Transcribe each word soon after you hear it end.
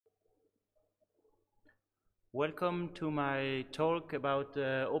Welcome to my talk about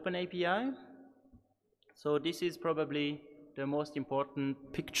OpenAPI. So this is probably the most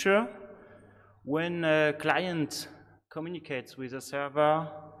important picture. When a client communicates with a server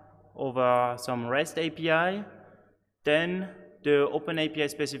over some REST API, then the OpenAPI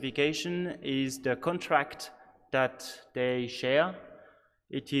specification is the contract that they share.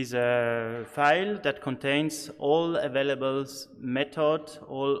 It is a file that contains all available methods,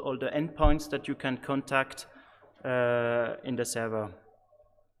 all the endpoints that you can contact in the server.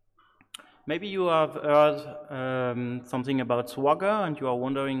 Maybe you have heard something about Swagger and you are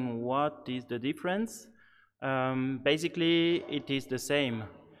wondering what is the difference. Basically, it is the same.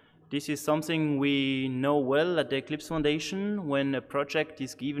 This is something we know well at the Eclipse Foundation when a project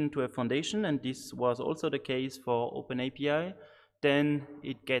is given to a foundation, and this was also the case for OpenAPI, then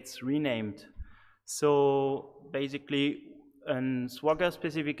it gets renamed. So basically, a Swagger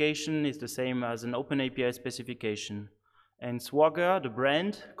specification is the same as an OpenAPI specification. And Swagger, the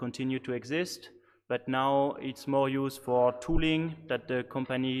brand, continued to exist, but now it's more used for tooling that the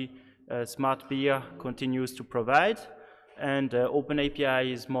company Smart Beer continues to provide. And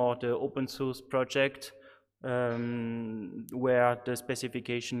OpenAPI is more the open source project where the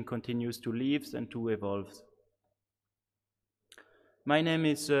specification continues to live and to evolve. My name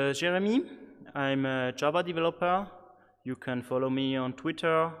is Jeremie. I'm a Java developer. You can follow me on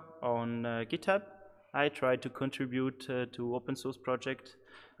Twitter, on GitHub. I try to contribute to open source projects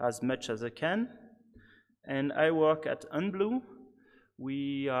as much as I can. And I work at Unblu.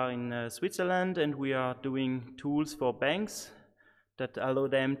 We are in Switzerland, and we are doing tools for banks that allow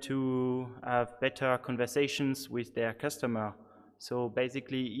them to have better conversations with their customer. So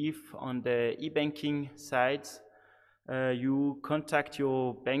basically, if on the e-banking side, you contact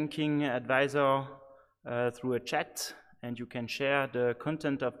your banking advisor through a chat, and you can share the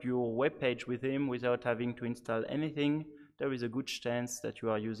content of your web page with him without having to install anything, there is a good chance that you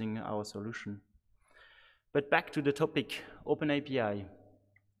are using our solution. But back to the topic, OpenAPI.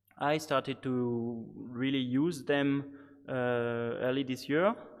 I started to really use them early this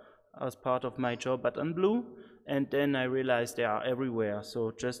year as part of my job at Unblu, and then I realized they are everywhere.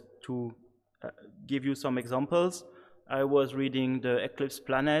 So just to give you some examples, I was reading the Eclipse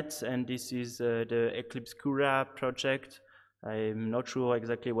Planet, and this is the Eclipse Cura project. I'm not sure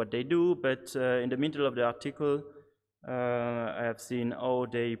exactly what they do, but in the middle of the article, I have seen how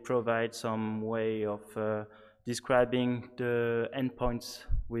they provide some way of describing the endpoints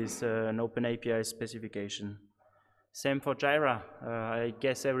with an OpenAPI specification. Same for Jira. I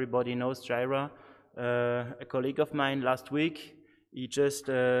guess everybody knows Jira. A colleague of mine last week, he just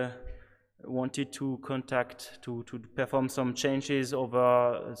wanted to perform some changes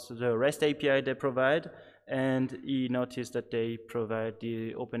over the REST API they provide, and he noticed that they provide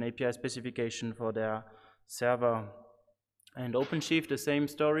the OpenAPI specification for their server. And OpenShift, the same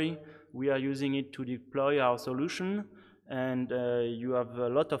story. We are using it to deploy our solution, and you have a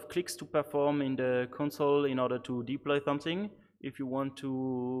lot of clicks to perform in the console in order to deploy something. If you want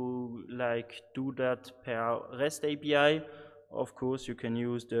to do that per REST API, of course, you can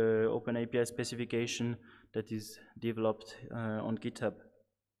use the OpenAPI specification that is developed on GitHub.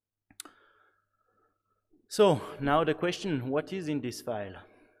 So now the question, what is in this file?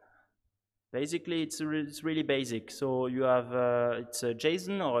 Basically, it's really basic. So you have it's a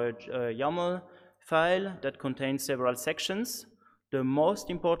JSON or a YAML file that contains several sections. The most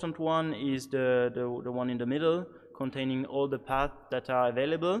important one is the one in the middle, containing all the paths that are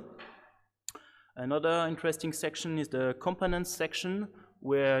available. Another interesting section is the components section,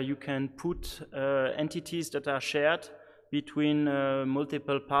 where you can put entities that are shared between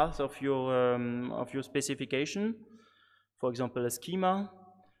multiple paths of your specification. For example, a schema.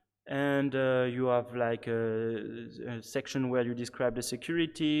 And you have like a section where you describe the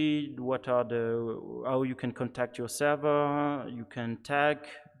security, how you can contact your server, you can tag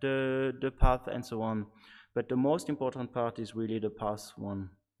the path, and so on. But the most important part is really the path one.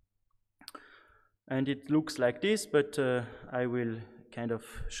 And it looks like this, but I will kind of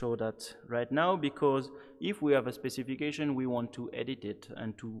show that right now, because if we have a specification, we want to edit it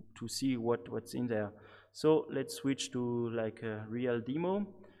and to see what's in there. So let's switch to like a real demo.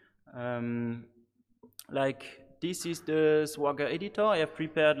 This is the Swagger editor. I have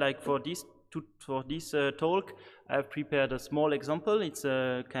prepared for this talk. I have prepared a small example. It's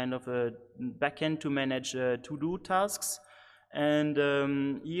a kind of a backend to manage to-do tasks. And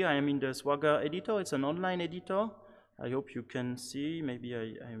here I am in the Swagger editor. It's an online editor. I hope you can see. Maybe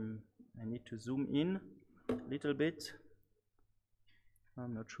I need to zoom in a little bit.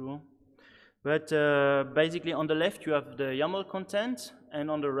 I'm not sure. But basically on the left you have the YAML content, and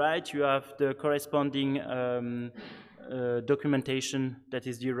on the right you have the corresponding documentation that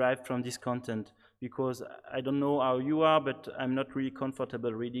is derived from this content. Because I don't know how you are, but I'm not really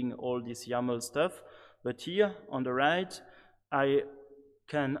comfortable reading all this YAML stuff. But here on the right, I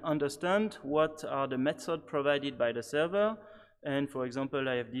can understand what are the methods provided by the server. And for example,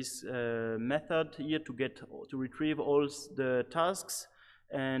 I have this method here to retrieve all the tasks,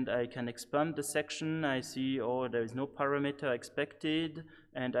 and I can expand the section. I see, oh, there is no parameter expected,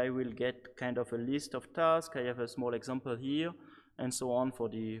 and I will get kind of a list of tasks. I have a small example here, and so on for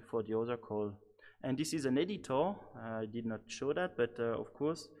the other call. And this is an editor. I did not show that, but of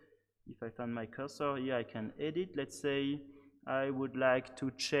course, if I find my cursor here, I can edit. Let's say I would like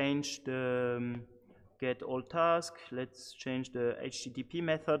to change the get all task. Let's change the HTTP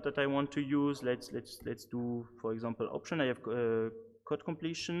method that I want to use. Let's do, for example, option. I have code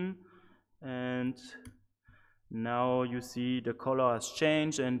completion, and now you see the color has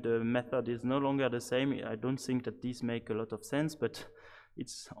changed and the method is no longer the same. I don't think that these make a lot of sense, but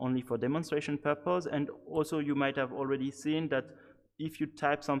it's only for demonstration purpose. And also you might have already seen that if you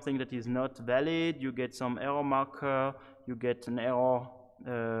type something that is not valid, you get some error marker, you get an error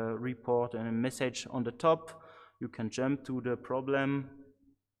report and a message on the top. You can jump to the problem,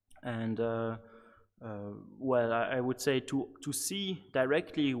 and well, I would say to see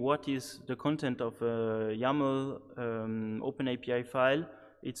directly what is the content of a YAML OpenAPI file,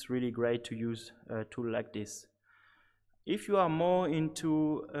 it's really great to use a tool like this. If you are more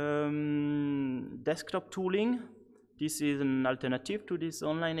into desktop tooling, this is an alternative to this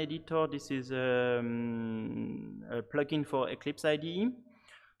online editor. This is a plugin for Eclipse IDE.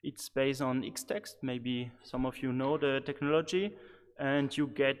 It's based on Xtext. Maybe some of you know the technology. And you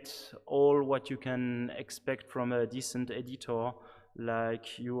get all what you can expect from a decent editor.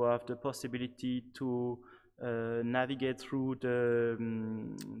 Like you have the possibility to navigate through the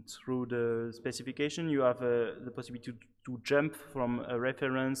specification. You have the possibility to jump from a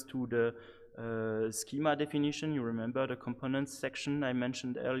reference to the schema definition. You remember the components section I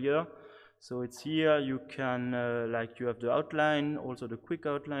mentioned earlier. So it's here. You can like you have the outline, also the quick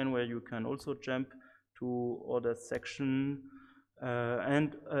outline, where you can also jump to other section.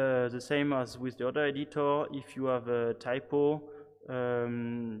 And the same as with the other editor, if you have a typo,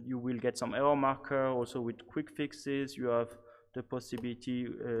 you will get some error marker. Also with quick fixes, you have the possibility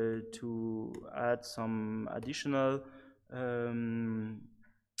to add some additional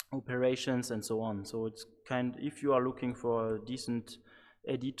operations and so on. So it's if you are looking for a decent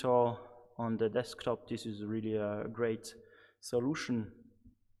editor on the desktop, this is really a great solution.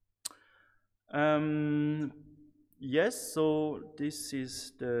 Yes, so this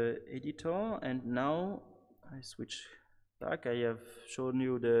is the editor, and now I switch back. I have shown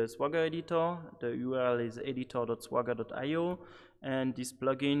you the Swagger editor. The URL is editor.swagger.io, and this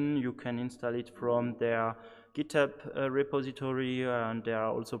plugin, you can install it from their GitHub repository, and they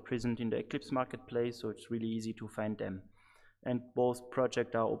are also present in the Eclipse marketplace, so it's really easy to find them. And both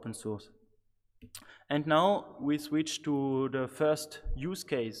projects are open source. And now we switch to the first use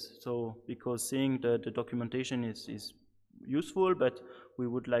case. So because seeing the documentation is useful, but we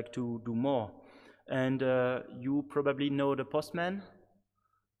would like to do more. And you probably know the Postman.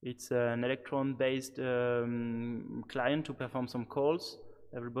 It's an Electron-based client to perform some calls.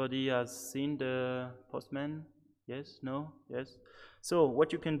 Everybody has seen the Postman? Yes? No? Yes? So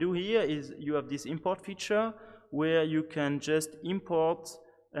what you can do here is you have this import feature where you can just import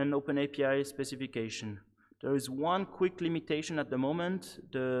an OpenAPI specification. There is one quick limitation at the moment.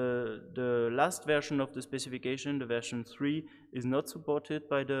 The last version of the specification, the version 3, is not supported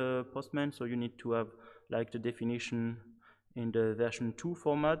by the Postman, so you need to have like the definition in the version 2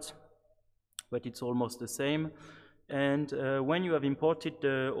 format, but it's almost the same. And when you have imported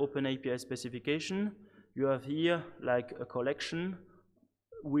the OpenAPI specification, you have here like a collection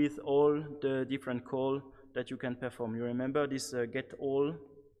with all the different calls that you can perform. You remember this get all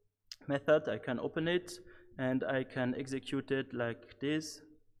method? I can open it and I can execute it like this.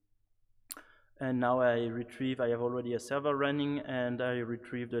 And now I have already a server running, and I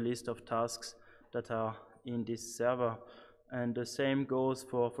retrieve the list of tasks that are in this server. And the same goes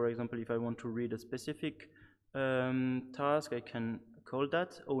for example, if I want to read a specific task, I can call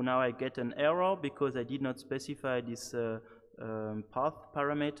that. Oh, now I get an error because I did not specify this path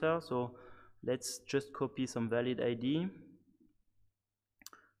parameter. So let's just copy some valid ID.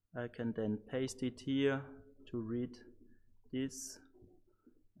 I can then paste it here to read this,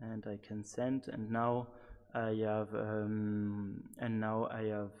 and I can send. And now I have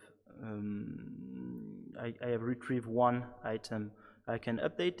I have retrieved one item. I can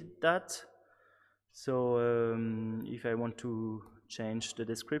update that, So if I want to change the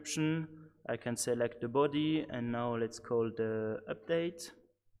description, I can select the body, and now let's call the update.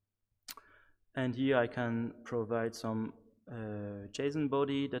 And here I can provide some JSON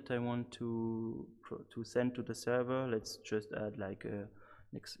body that I want to send to the server. Let's just add like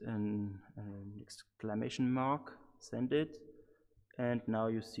an exclamation mark, send it, and now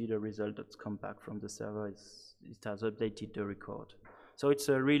you see the result that's come back from the server. It has updated the record. So it's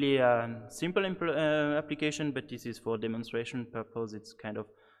a really simple application, but this is for demonstration purpose. It's kind of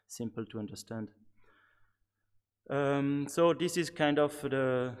simple to understand. So this is kind of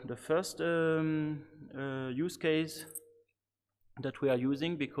the first use case that we are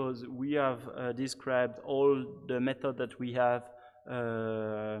using, because we have described all the method that we have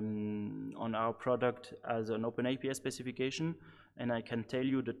on our product as an OpenAPI specification, and I can tell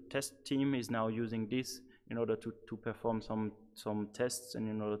you the test team is now using this in order to perform some tests and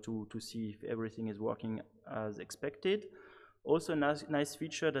in order to see if everything is working as expected. Also, a nice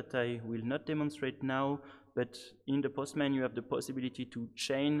feature that I will not demonstrate now, but in the Postman you have the possibility to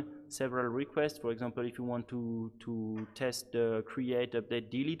chain several requests. For example, if you want to test the create,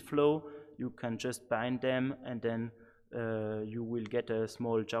 update, delete flow, you can just bind them, and then you will get a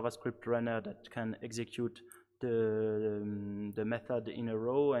small JavaScript runner that can execute the method in a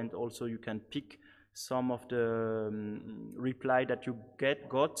row, and also you can pick some of the reply that you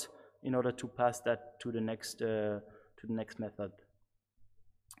got in order to pass that to the next method.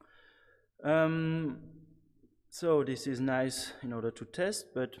 So this is nice in order to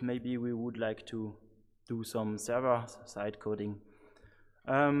test, but maybe we would like to do some server-side coding.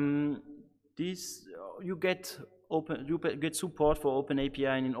 You get support for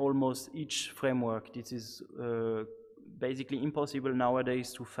OpenAPI in almost each framework. This is basically impossible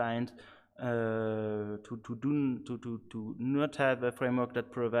nowadays to find to not have a framework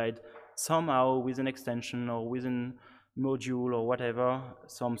that provides somehow with an extension or with a module or whatever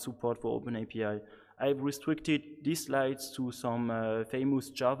some support for OpenAPI. I've restricted these slides to some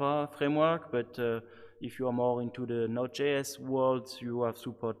famous Java framework, but if you are more into the Node.js world, you have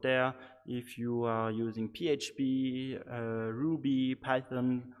support there. If you are using PHP, Ruby,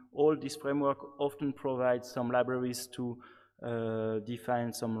 Python, all these frameworks often provide some libraries to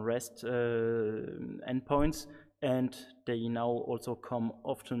define some REST endpoints, and they now also come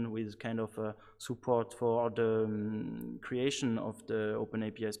often with kind of support for the creation of the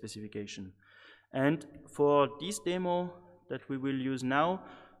OpenAPI specification. And for this demo that we will use now,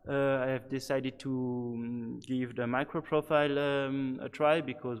 I have decided to give the MicroProfile a try,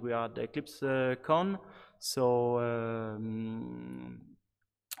 because we are at the EclipseCon. So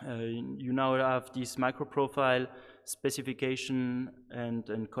you now have this MicroProfile specification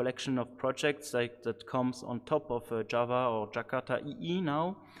and collection of projects like that comes on top of Java or Jakarta EE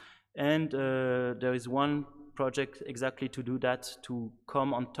now, and there is one project exactly to do that, to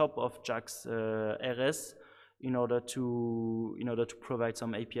come on top of JAX-RS in order to provide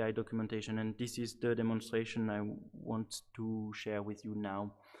some API documentation, and this is the demonstration I want to share with you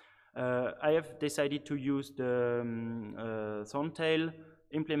now. I have decided to use the Thorntail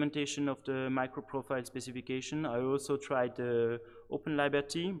implementation of the MicroProfile specification. I also tried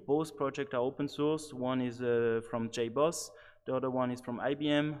OpenLiberty. Both projects are open source. One is from JBoss, the other one is from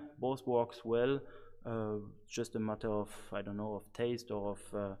IBM. Both works well. Just a matter of, I don't know, of taste or of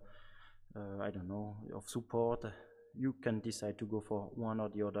I don't know, of support. You can decide to go for one or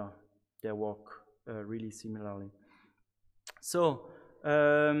the other. They work really similarly. So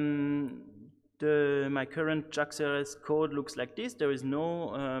my current JAX-RS code looks like this. There is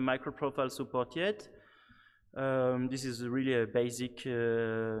no MicroProfile support yet. This is really a basic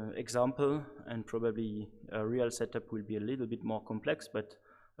example, and probably a real setup will be a little bit more complex, but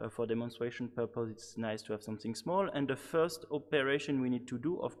for demonstration purpose, it's nice to have something small. And the first operation we need to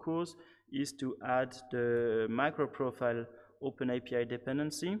do, of course, is to add the MicroProfile OpenAPI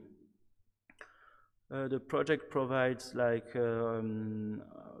dependency. The project provides like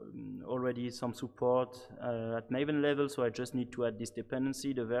already some support at Maven level, so I just need to add this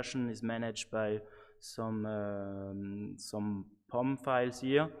dependency. The version is managed by some POM files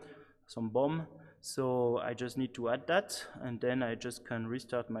here, some BOM. So I just need to add that, and then I just can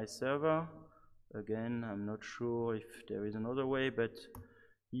restart my server. Again, I'm not sure if there is another way, but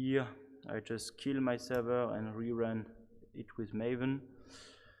here I just kill my server and rerun it with Maven.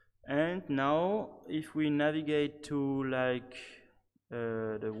 And now, if we navigate to like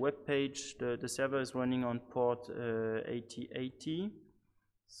the web page, the server is running on port 8080.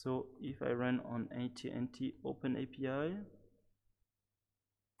 So if I run on AT&T OpenAPI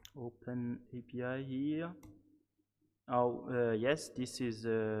here, Yes, this is,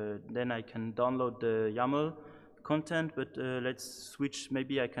 then I can download the YAML content, but let's switch.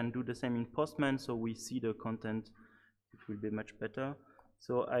 Maybe I can do the same in Postman, so we see the content. It will be much better.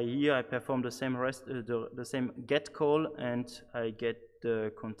 So here I perform the same the same get call, and I get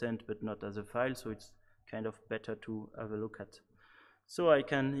the content, but not as a file. So it's kind of better to have a look at. So I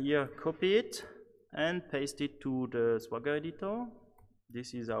can here copy it and paste it to the Swagger editor.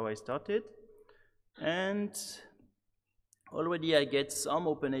 This is how I started, and already I get some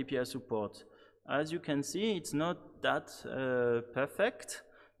OpenAPI support. As you can see, it's not that perfect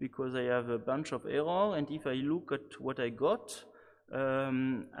because I have a bunch of errors, and if I look at what I got,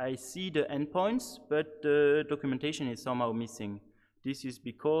 I see the endpoints, but the documentation is somehow missing. This is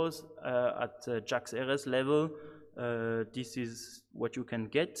because at JAX-RS level, this is what you can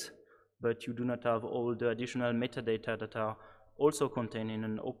get, but you do not have all the additional metadata that are also contained in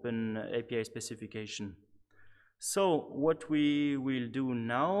an OpenAPI specification. So what we will do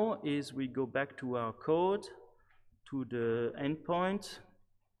now is we go back to our code, to the endpoint,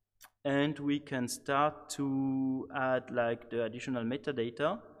 and we can start to add like the additional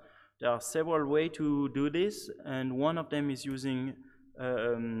metadata. There are several ways to do this, and one of them is using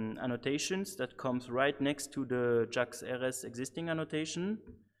annotations that comes right next to the JAX-RS existing annotation.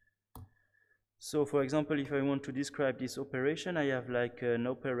 So for example, if I want to describe this operation, I have like an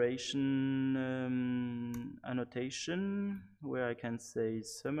operation annotation where I can say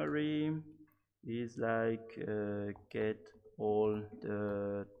summary is like get all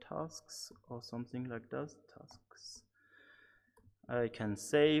the tasks or something like that, tasks. I can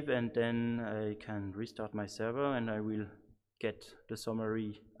save, and then I can restart my server, and I will get the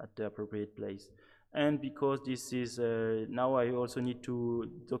summary at the appropriate place. And because this is, now I also need to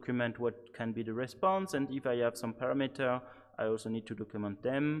document what can be the response, and if I have some parameter, I also need to document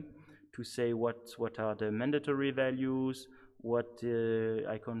them to say what are the mandatory values,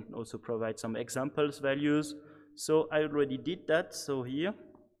 I can also provide some examples values. So I already did that, so here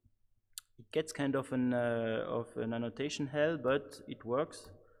it gets kind of an annotation hell, but it works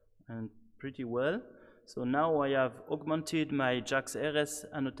and pretty well. So now I have augmented my JAX-RS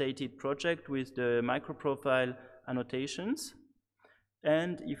annotated project with the MicroProfile annotations.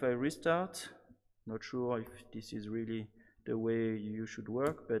 And if I restart, not sure if this is really the way you should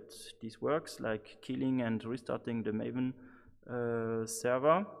work, but this works, like killing and restarting the Maven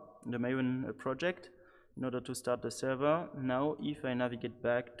server, the Maven project, in order to start the server. Now, if I navigate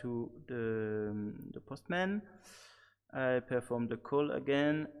back to the Postman, I perform the call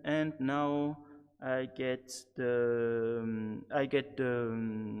again, and now I get the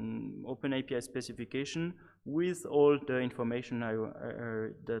OpenAPI specification with all the information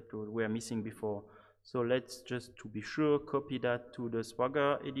that were missing before. So let's just, to be sure, copy that to the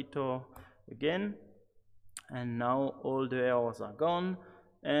Swagger editor again, and now all the errors are gone,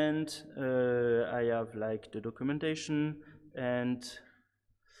 and I have like the documentation, and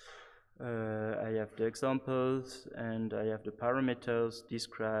I have the examples, and I have the parameters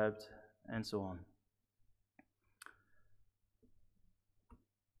described, and so on.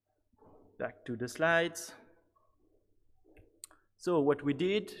 Back to the slides. So what we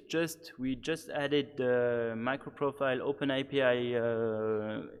did, we just added the MicroProfile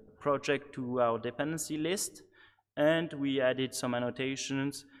OpenAPI project to our dependency list, and we added some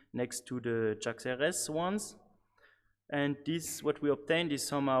annotations next to the JAX-RS ones. And this, what we obtained, is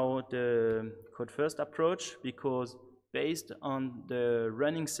somehow the code-first approach, because based on the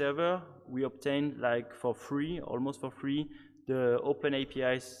running server, we obtained like for free, almost for free, the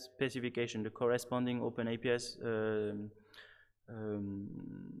OpenAPI specification, the corresponding OpenAPIs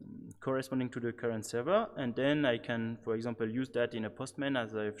corresponding to the current server, and then I can, for example, use that in a Postman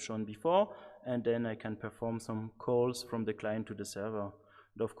as I've shown before, and then I can perform some calls from the client to the server.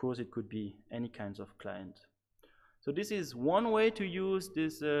 And of course, it could be any kinds of client. So this is one way to use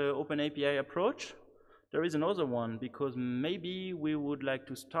this OpenAPI approach. There is another one, because maybe we would like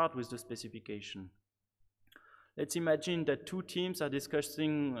to start with the specification. Let's imagine that two teams are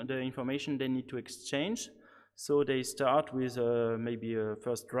discussing the information they need to exchange. So they start with maybe a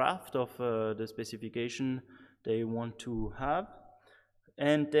first draft of the specification they want to have.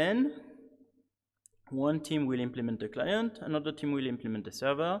 And then one team will implement the client, another team will implement the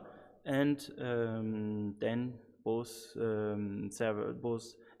server, and then both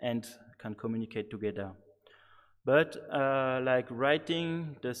ends can communicate together. But like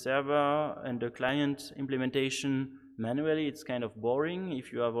writing the server and the client implementation manually, it's kind of boring.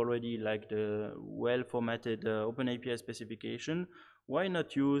 If you have already like the well-formatted OpenAPI specification, why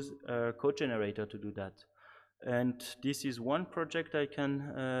not use a code generator to do that? And this is one project I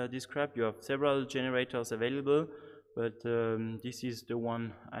can describe. You have several generators available. but this is the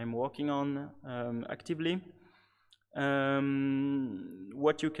one I'm working on actively.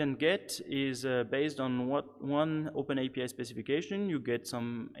 What you can get is based on one OpenAPI specification. You get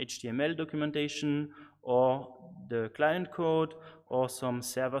some HTML documentation or the client code or some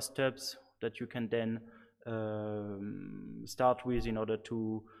server steps that you can then start with in order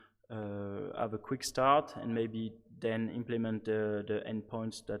to have a quick start and maybe then implement the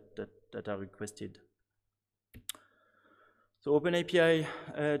endpoints that are requested. So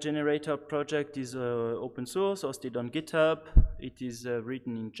OpenAPI generator project is open source, hosted on GitHub. It is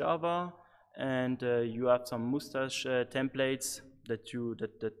written in Java, and you have some mustache templates that you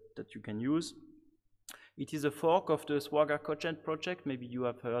can use. It is a fork of the Swagger Codegent project. Maybe you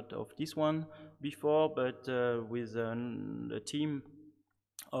have heard of this one before, but with a team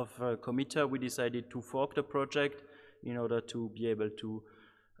of committer, we decided to fork the project in order to be able to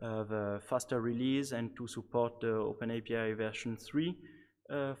have a faster release and to support the OpenAPI version 3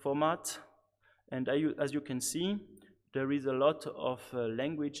 format. And as you can see, there is a lot of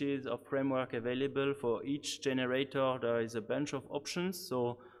languages or framework available for each generator. There is a bunch of options.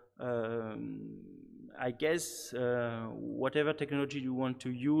 So I guess whatever technology you want to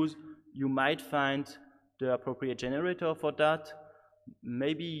use, you might find the appropriate generator for that.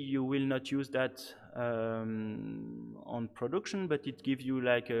 Maybe you will not use that on production, but it gives you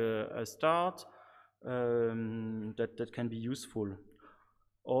like a start that can be useful.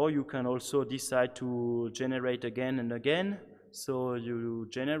 Or you can also decide to generate again and again. So you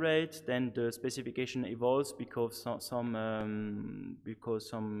generate, then the specification evolves because some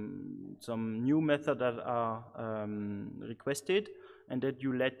new methods that are requested, and then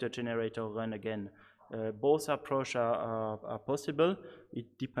you let the generator run again. Both approaches are possible.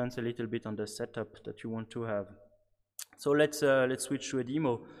 It depends a little bit on the setup that you want to have. So let's switch to a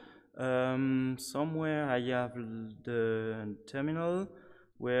demo. Somewhere I have the terminal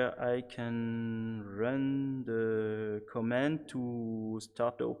where I can run the command to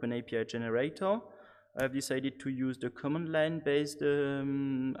start the OpenAPI generator. I've decided to use the command line based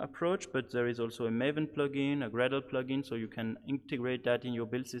approach, but there is also a Maven plugin, a Gradle plugin, so you can integrate that in your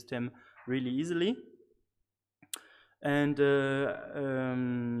build system really easily. And I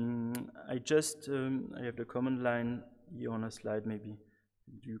have the command line here on a slide, maybe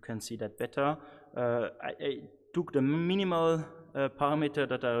you can see that better. I took the minimal parameter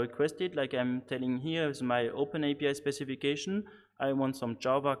that I requested, like I'm telling here is my OpenAPI specification. I want some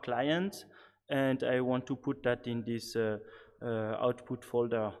Java client, and I want to put that in this output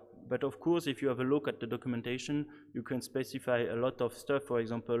folder. But of course, if you have a look at the documentation, you can specify a lot of stuff. For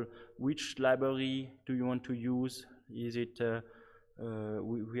example, which library do you want to use? Is it,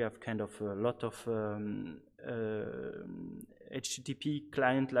 we have kind of a lot of HTTP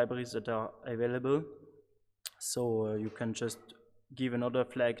client libraries that are available. So you can just give another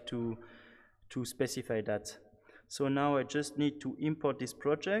flag to specify that. So now I just need to import this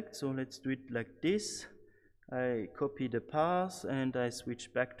project. So let's do it like this. I copy the path and I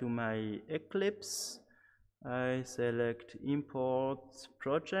switch back to my Eclipse. I select import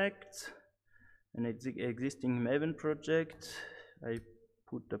project, an existing Maven project. I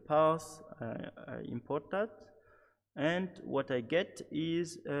put the path, I import that. And what I get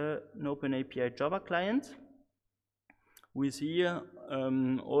is an OpenAPI Java client with here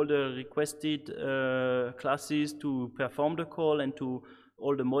all the requested classes to perform the call and to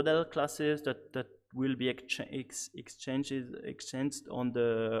all the model classes that will be exchanged on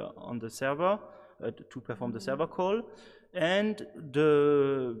the server to perform the server call. And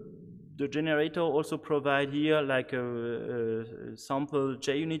the generator also provide here like a sample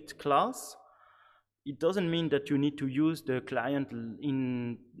JUnit class. It doesn't mean that you need to use the client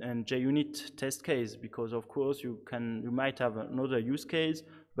in a JUnit test case, because of course you might have another use case,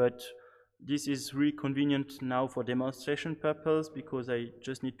 but this is really convenient now for demonstration purpose, because I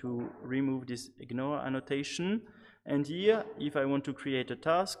just need to remove this ignore annotation. And here, if I want to create a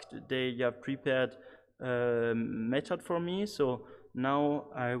task, they have prepared a method for me. So now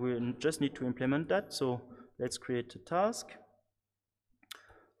I will just need to implement that. So let's create a task.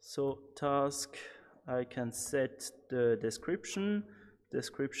 So task, I can set the description.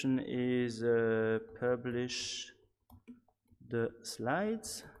 Description is publish the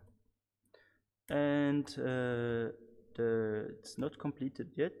slides. And it's not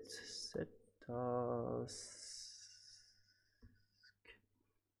completed yet. Set task.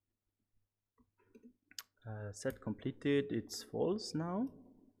 Set completed, it's false now.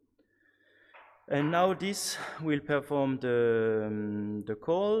 And now this will perform the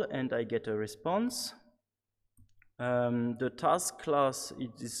call and I get a response. The task class,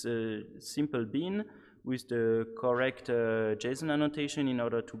 it is a simple bean with the correct JSON annotation in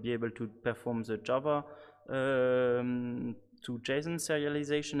order to be able to perform the Java to JSON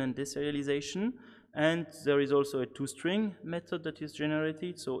serialization and deserialization. And there is also a toString method that is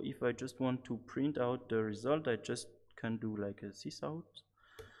generated. So if I just want to print out the result, I just can do like a sysout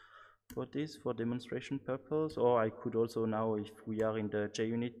for this, for demonstration purpose. Or I could also now, if we are in the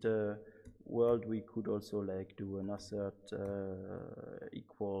JUnit world, we could also like do an assert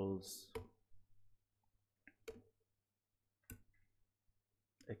equals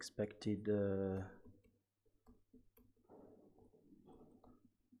expected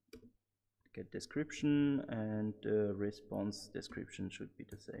get description, and response description should be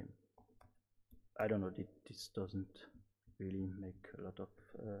the same. I don't know, this doesn't really make a lot of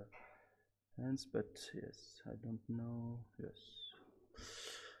sense, but yes, I don't know. Yes,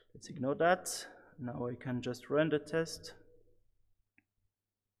 let's ignore that. Now I can just run the test.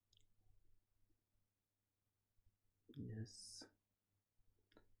 Yes,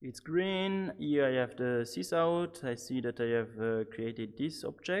 it's green. Here I have the sysout. I see that I have created this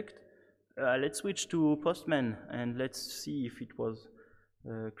object. Let's switch to Postman and let's see if it was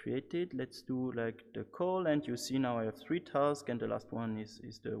created. Let's do like the call, and you see now I have 3 tasks, and the last one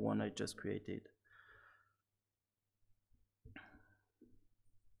is the one I just created.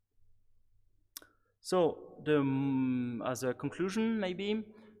 So as a conclusion, maybe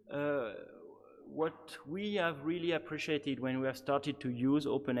what we have really appreciated when we have started to use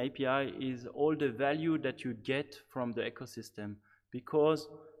OpenAPI is all the value that you get from the ecosystem, because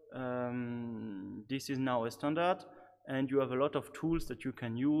this is now a standard, and you have a lot of tools that you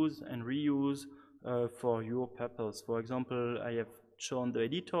can use and reuse for your purpose. For example, I have shown the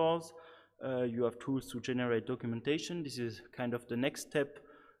editors. You have tools to generate documentation. This is kind of the next step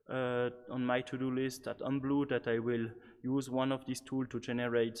on my to-do list at Unblu, that I will use one of these tools to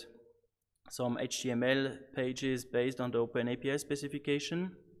generate some HTML pages based on the OpenAPI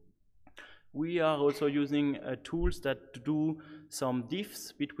specification. We are also using tools that do some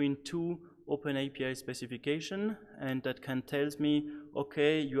diffs between 2 OpenAPI specification, and that can tell me,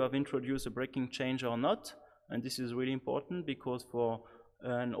 okay, you have introduced a breaking change or not. And this is really important, because for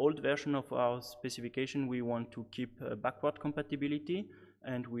an old version of our specification, we want to keep backward compatibility,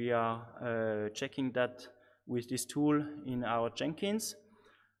 and we are checking that with this tool in our Jenkins.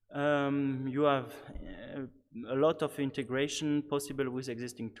 You have a lot of integration possible with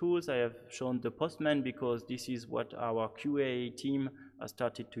existing tools. I have shown the Postman because this is what our QA team has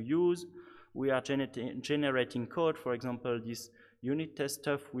started to use. We are generating code. For example, this unit test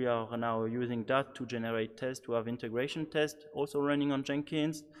stuff, we are now using that to generate tests, to have integration tests also running on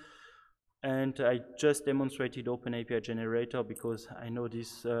Jenkins. And I just demonstrated OpenAPI generator because I know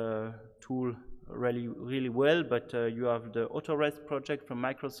this tool really well, but you have the Autorest project from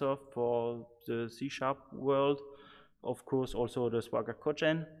Microsoft for the C# world, of course also the Swagger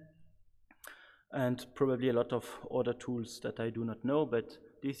Cogen, and probably a lot of other tools that I do not know. But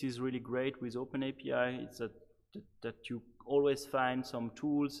this is really great with OpenAPI. It's that you always find some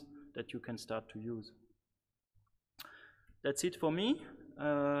tools that you can start to use. That's it for me.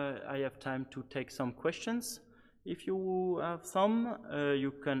 I have time to take some questions. If you have some,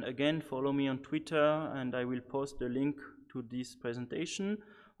 you can again follow me on Twitter, and I will post the link to this presentation.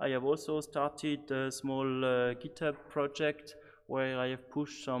 I have also started a small GitHub project where I have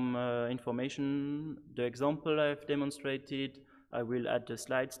pushed some information, the example I have demonstrated. I will add the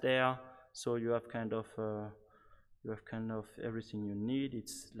slides there, so you have kind of everything you need.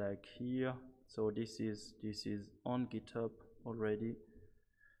 It's like here. So this is on GitHub already.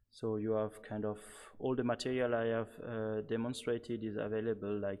 So you have kind of all the material I have demonstrated is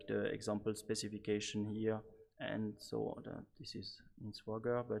available, like the example specification here, and so on. This is in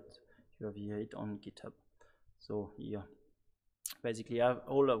Swagger, but you have here it on GitHub. So here, basically,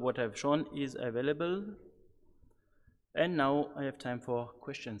 all of what I've shown is available. And now I have time for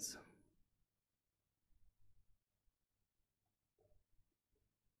questions.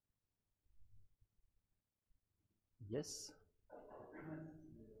 Yes.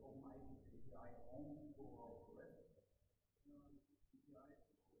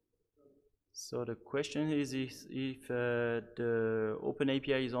 So the question is if the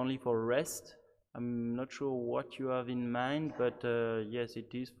OpenAPI is only for REST. I'm not sure what you have in mind, but yes,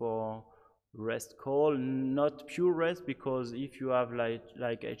 it is for REST call, not pure REST, because if you have like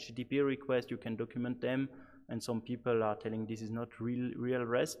HTTP requests, you can document them, and some people are telling this is not real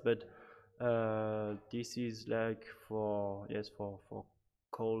REST, but this is like for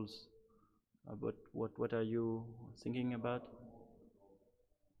calls. But what are you thinking about?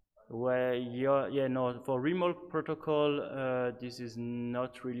 Well, yeah, no, for remote protocol, this is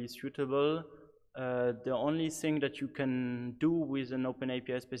not really suitable. The only thing that you can do with an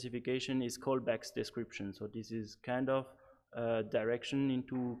OpenAPI specification is callbacks description. So this is kind of direction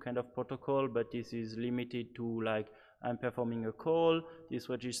into kind of protocol, but this is limited to like I'm performing a call, this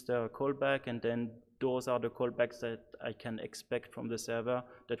register a callback, and then those are the callbacks that I can expect from the server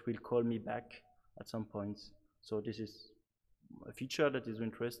that will call me back at some points. So this is a feature that is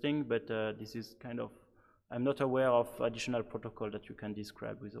interesting, but this is kind of, I'm not aware of additional protocol that you can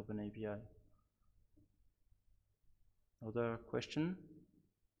describe with OpenAPI. Other question?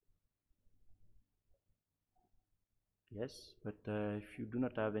 Yes, but if you do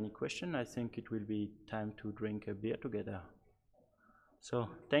not have any question, I think it will be time to drink a beer together. So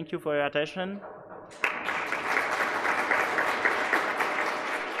thank you for your attention.